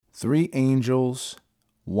Three Angels,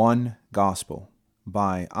 One Gospel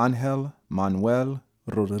by Angel Manuel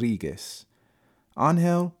Rodriguez.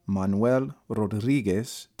 Angel Manuel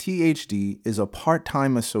Rodriguez, THD, is a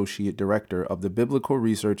part-time associate director of the Biblical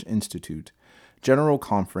Research Institute, General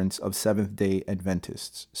Conference of Seventh-day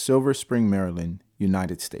Adventists, Silver Spring, Maryland,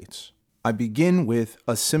 United States. I begin with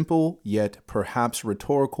a simple yet perhaps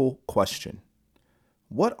rhetorical question.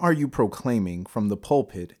 What are you proclaiming from the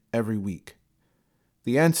pulpit every week?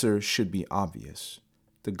 The answer should be obvious.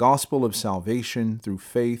 The gospel of salvation through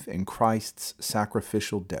faith in Christ's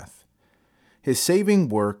sacrificial death. His saving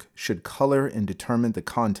work should color and determine the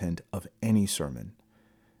content of any sermon.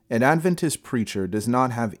 An Adventist preacher does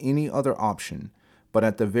not have any other option, but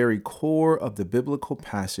at the very core of the biblical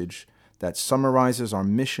passage that summarizes our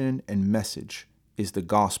mission and message is the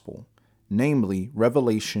gospel, namely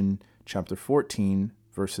Revelation chapter 14,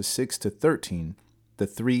 verses 6 to 13, the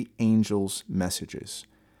three angels' messages.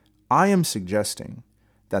 I am suggesting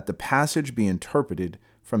that the passage be interpreted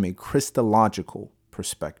from a Christological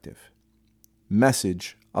perspective.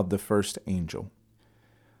 Message of the first angel.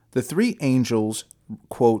 The three angels,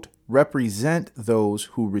 quote, represent those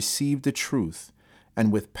who receive the truth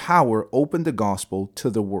and with power open the gospel to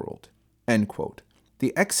the world, end quote.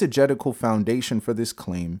 The exegetical foundation for this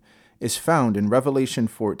claim is found in Revelation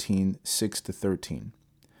 14, 6 to 13.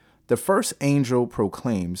 The first angel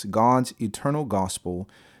proclaims God's eternal gospel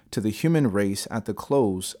to the human race at the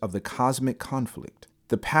close of the cosmic conflict.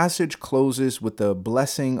 The passage closes with the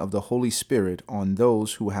blessing of the Holy Spirit on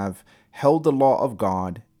those who have held the law of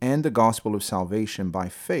God and the gospel of salvation by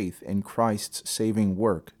faith in Christ's saving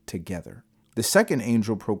work together. The second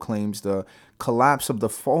angel proclaims the collapse of the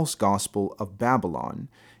false gospel of Babylon,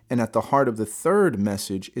 and at the heart of the third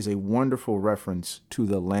message is a wonderful reference to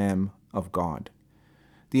the Lamb of God.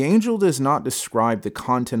 The angel does not describe the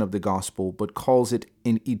content of the gospel, but calls it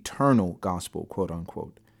an eternal gospel, quote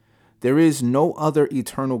unquote. There is no other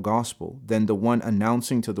eternal gospel than the one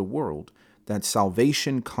announcing to the world that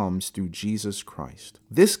salvation comes through Jesus Christ.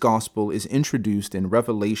 This gospel is introduced in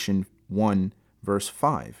Revelation 1, verse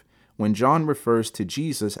 5, when John refers to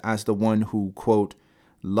Jesus as the one who, quote,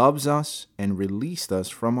 loves us and released us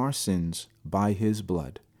from our sins by his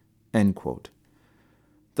blood, end quote.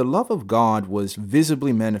 The love of God was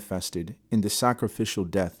visibly manifested in the sacrificial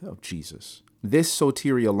death of Jesus. This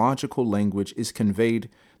soteriological language is conveyed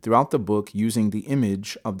throughout the book using the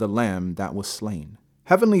image of the Lamb that was slain.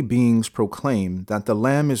 Heavenly beings proclaim that the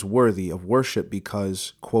Lamb is worthy of worship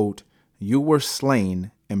because, quote, you were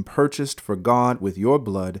slain and purchased for God with your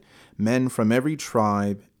blood men from every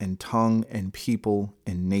tribe and tongue and people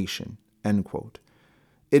and nation, end quote.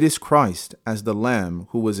 It is Christ as the Lamb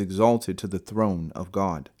who was exalted to the throne of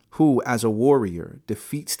God, who as a warrior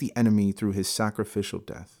defeats the enemy through his sacrificial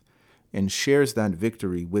death and shares that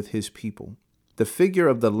victory with his people. The figure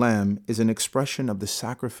of the Lamb is an expression of the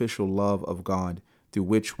sacrificial love of God through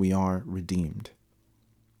which we are redeemed.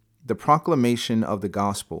 The proclamation of the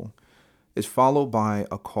gospel is followed by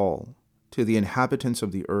a call to the inhabitants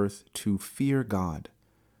of the earth to fear God.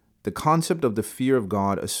 The concept of the fear of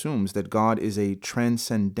God assumes that God is a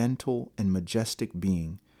transcendental and majestic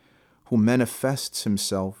being who manifests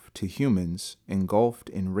himself to humans engulfed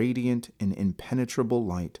in radiant and impenetrable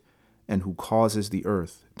light and who causes the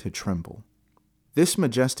earth to tremble. This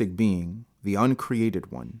majestic being, the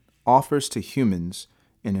uncreated one, offers to humans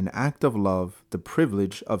in an act of love the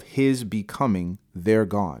privilege of his becoming their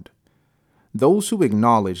God. Those who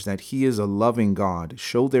acknowledge that he is a loving God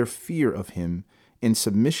show their fear of him in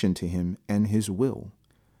submission to him and his will.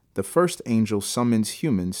 The first angel summons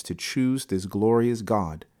humans to choose this glorious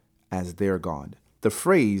God as their God. The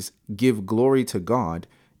phrase, give glory to God,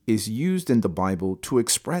 is used in the Bible to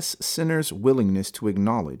express sinners' willingness to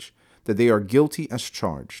acknowledge that they are guilty as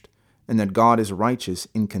charged and that God is righteous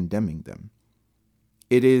in condemning them.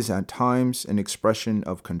 It is at times an expression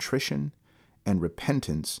of contrition and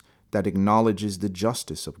repentance that acknowledges the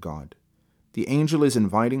justice of God. The angel is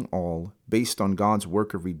inviting all, based on God's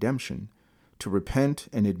work of redemption, to repent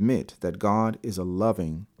and admit that God is a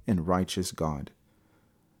loving and righteous God.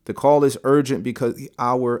 The call is urgent because the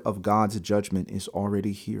hour of God's judgment is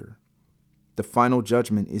already here. The final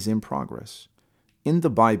judgment is in progress. In the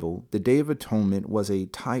Bible, the Day of Atonement was a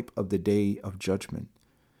type of the Day of Judgment.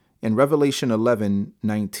 In Revelation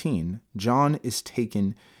 11:19, John is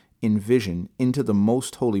taken in vision into the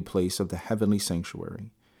most holy place of the heavenly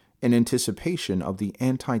sanctuary, in anticipation of the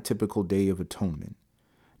antitypical Day of Atonement.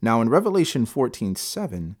 Now in Revelation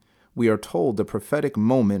 14:7, we are told the prophetic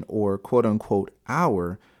moment or quote-unquote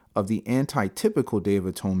hour of the antitypical Day of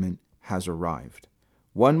Atonement has arrived.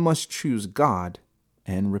 One must choose God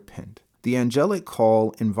and repent. The angelic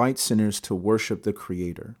call invites sinners to worship the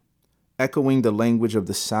Creator, echoing the language of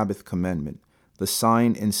the Sabbath commandment, the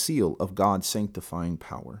sign and seal of God's sanctifying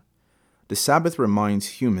power. The Sabbath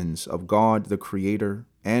reminds humans of God, the Creator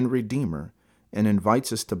and Redeemer, and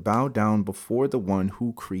invites us to bow down before the one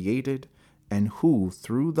who created and who,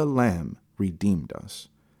 through the Lamb, redeemed us.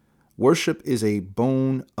 Worship is a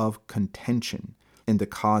bone of contention in the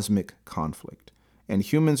cosmic conflict, and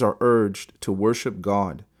humans are urged to worship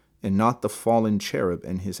God and not the fallen cherub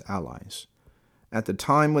and his allies. At the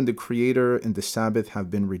time when the Creator and the Sabbath have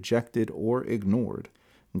been rejected or ignored,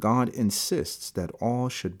 God insists that all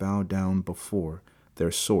should bow down before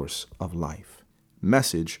their source of life.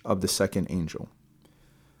 Message of the second angel.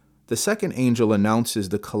 The second angel announces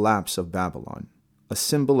the collapse of Babylon, a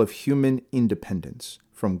symbol of human independence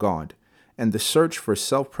from God and the search for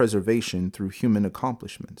self-preservation through human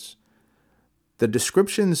accomplishments. The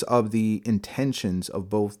descriptions of the intentions of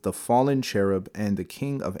both the fallen cherub and the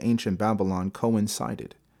king of ancient Babylon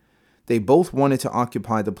coincided. They both wanted to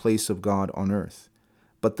occupy the place of God on earth,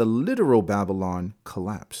 but the literal Babylon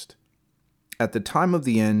collapsed. At the time of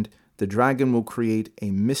the end, the dragon will create a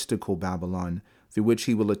mystical Babylon through which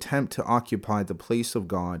he will attempt to occupy the place of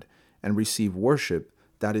God and receive worship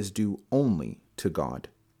that is due only to God.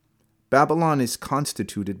 Babylon is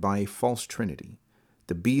constituted by a false trinity: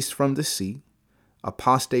 the beast from the sea,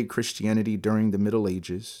 apostate Christianity during the Middle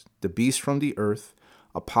Ages, the beast from the earth,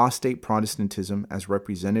 apostate Protestantism as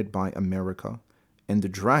represented by America, and the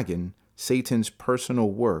dragon, Satan's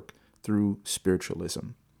personal work through spiritualism.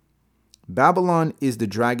 Babylon is the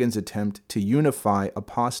dragon's attempt to unify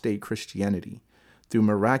apostate Christianity through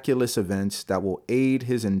miraculous events that will aid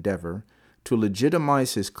his endeavor to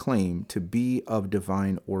legitimize his claim to be of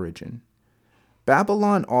divine origin.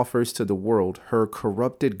 Babylon offers to the world her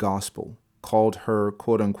corrupted gospel, called her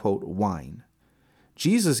quote-unquote wine.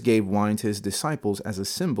 Jesus gave wine to his disciples as a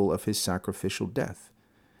symbol of his sacrificial death.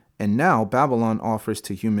 And now Babylon offers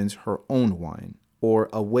to humans her own wine, or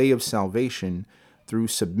a way of salvation through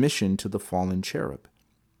submission to the fallen cherub.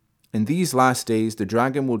 In these last days, the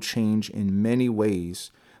dragon will change in many ways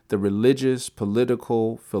the religious,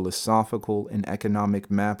 political, philosophical, and economic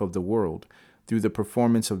map of the world through the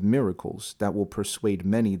performance of miracles that will persuade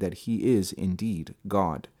many that he is indeed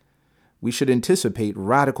God. We should anticipate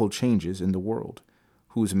radical changes in the world,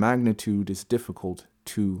 whose magnitude is difficult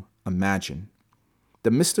to imagine.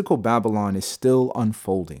 The mystical Babylon is still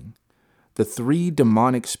unfolding. The three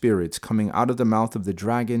demonic spirits coming out of the mouth of the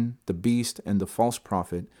dragon, the beast, and the false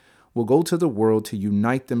prophet will go to the world to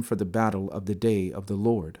unite them for the battle of the day of the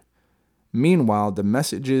Lord. Meanwhile, the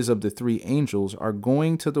messages of the three angels are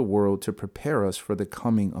going to the world to prepare us for the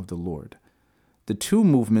coming of the Lord. The two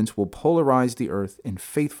movements will polarize the earth in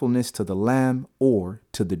faithfulness to the Lamb or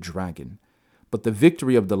to the dragon. But the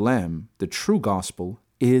victory of the Lamb, the true gospel,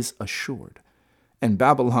 is assured, and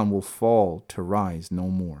Babylon will fall to rise no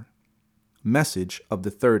more. Message of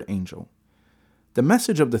the third angel. The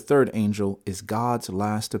message of the third angel is God's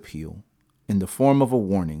last appeal, in the form of a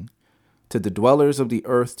warning, to the dwellers of the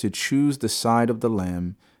earth to choose the side of the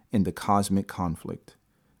Lamb in the cosmic conflict.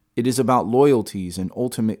 It is about loyalties and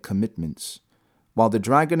ultimate commitments. While the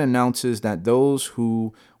dragon announces that those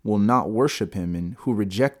who will not worship him and who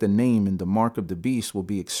reject the name and the mark of the beast will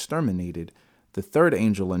be exterminated, the third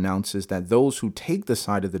angel announces that those who take the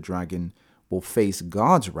side of the dragon will face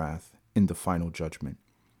God's wrath in the final judgment.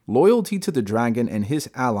 Loyalty to the dragon and his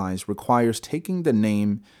allies requires taking the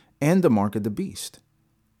name and the mark of the beast.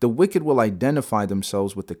 The wicked will identify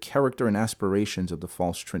themselves with the character and aspirations of the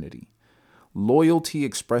false trinity. Loyalty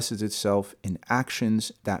expresses itself in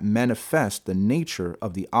actions that manifest the nature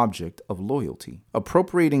of the object of loyalty.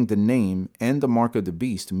 Appropriating the name and the mark of the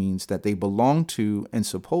beast means that they belong to and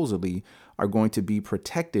supposedly are going to be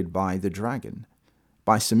protected by the dragon.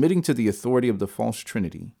 By submitting to the authority of the false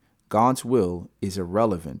trinity, God's will is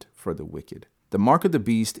irrelevant for the wicked. The mark of the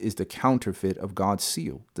beast is the counterfeit of God's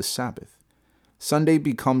seal, the Sabbath. Sunday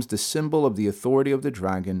becomes the symbol of the authority of the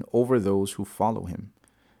dragon over those who follow him,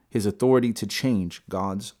 his authority to change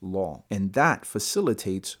God's law, and that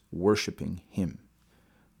facilitates worshiping him.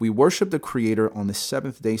 We worship the Creator on the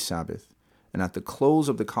seventh-day Sabbath, and at the close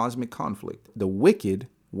of the cosmic conflict, the wicked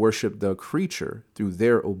worship the creature through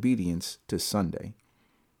their obedience to Sunday.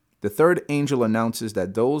 The third angel announces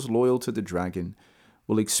that those loyal to the dragon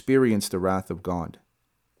will experience the wrath of God.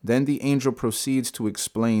 Then the angel proceeds to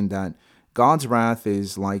explain that God's wrath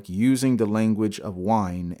is like using the language of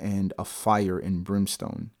wine and a fire and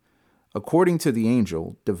brimstone. According to the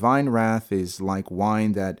angel, divine wrath is like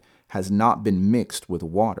wine that has not been mixed with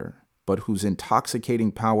water, but whose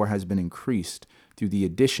intoxicating power has been increased through the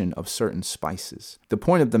addition of certain spices. The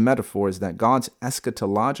point of the metaphor is that God's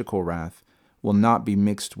eschatological wrath will not be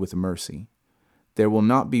mixed with mercy. There will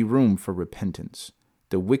not be room for repentance.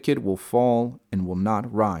 The wicked will fall and will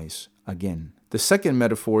not rise again. The second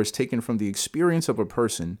metaphor is taken from the experience of a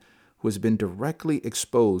person who has been directly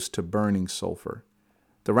exposed to burning sulfur.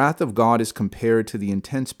 The wrath of God is compared to the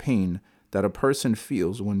intense pain that a person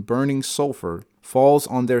feels when burning sulfur falls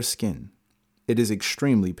on their skin. It is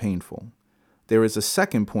extremely painful. There is a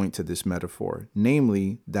second point to this metaphor,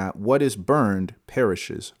 namely that what is burned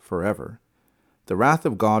perishes forever. The wrath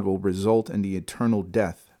of God will result in the eternal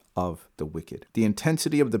death of the wicked. The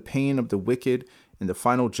intensity of the pain of the wicked in the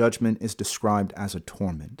final judgment is described as a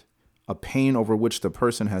torment, a pain over which the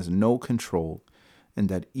person has no control, and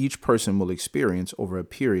that each person will experience over a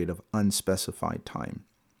period of unspecified time.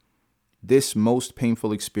 This most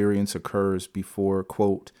painful experience occurs before,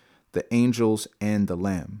 quote, the angels and the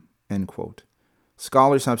Lamb, end quote.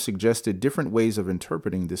 Scholars have suggested different ways of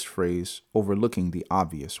interpreting this phrase, overlooking the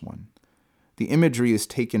obvious one. The imagery is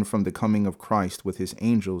taken from the coming of Christ with his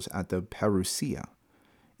angels at the parousia.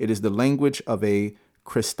 It is the language of a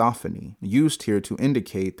Christophany, used here to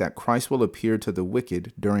indicate that Christ will appear to the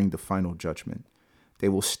wicked during the final judgment. They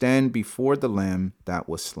will stand before the Lamb that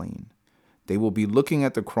was slain. They will be looking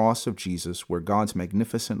at the cross of Jesus, where God's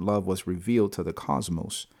magnificent love was revealed to the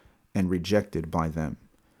cosmos and rejected by them.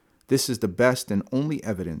 This is the best and only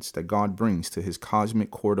evidence that God brings to his cosmic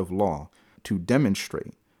court of law to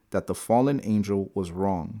demonstrate that the fallen angel was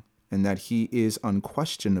wrong and that he is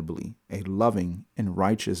unquestionably a loving and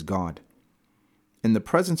righteous God. In the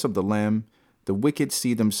presence of the Lamb, the wicked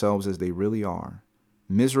see themselves as they really are,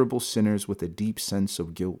 miserable sinners with a deep sense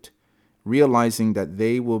of guilt, realizing that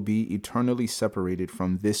they will be eternally separated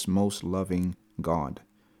from this most loving God.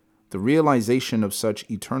 The realization of such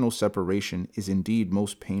eternal separation is indeed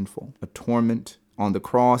most painful, a torment. On the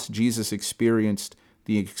cross, Jesus experienced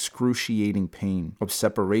the excruciating pain of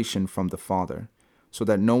separation from the Father, so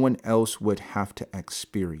that no one else would have to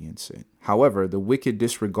experience it. However, the wicked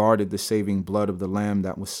disregarded the saving blood of the Lamb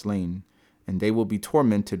that was slain, and they will be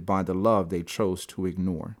tormented by the love they chose to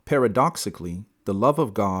ignore. Paradoxically, the love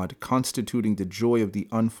of God, constituting the joy of the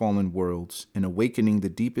unfallen worlds and awakening the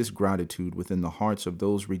deepest gratitude within the hearts of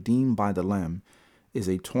those redeemed by the Lamb, is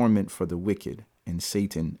a torment for the wicked and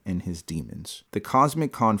Satan and his demons. The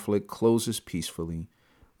cosmic conflict closes peacefully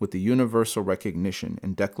with the universal recognition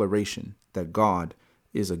and declaration that God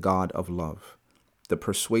is a God of love. The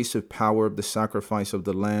persuasive power of the sacrifice of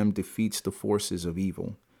the Lamb defeats the forces of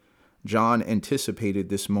evil. John anticipated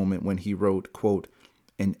this moment when he wrote, quote,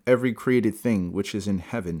 "And every created thing which is in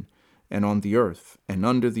heaven and on the earth and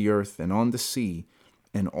under the earth and on the sea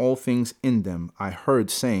and all things in them, I heard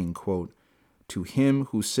saying, quote, to him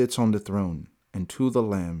who sits on the throne and to the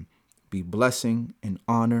Lamb be blessing and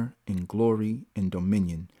honor and glory and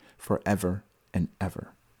dominion forever and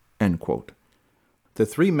ever," end quote. The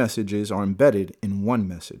three messages are embedded in one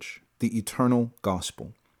message, the eternal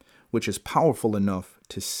gospel, which is powerful enough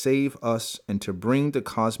to save us and to bring the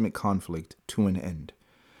cosmic conflict to an end.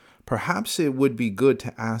 Perhaps it would be good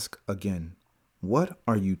to ask again, what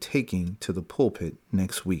are you taking to the pulpit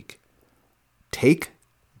next week? Take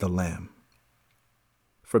the Lamb.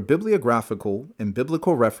 For bibliographical and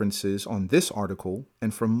biblical references on this article,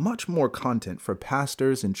 and for much more content for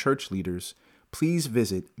pastors and church leaders, please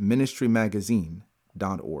visit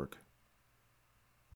ministrymagazine.org.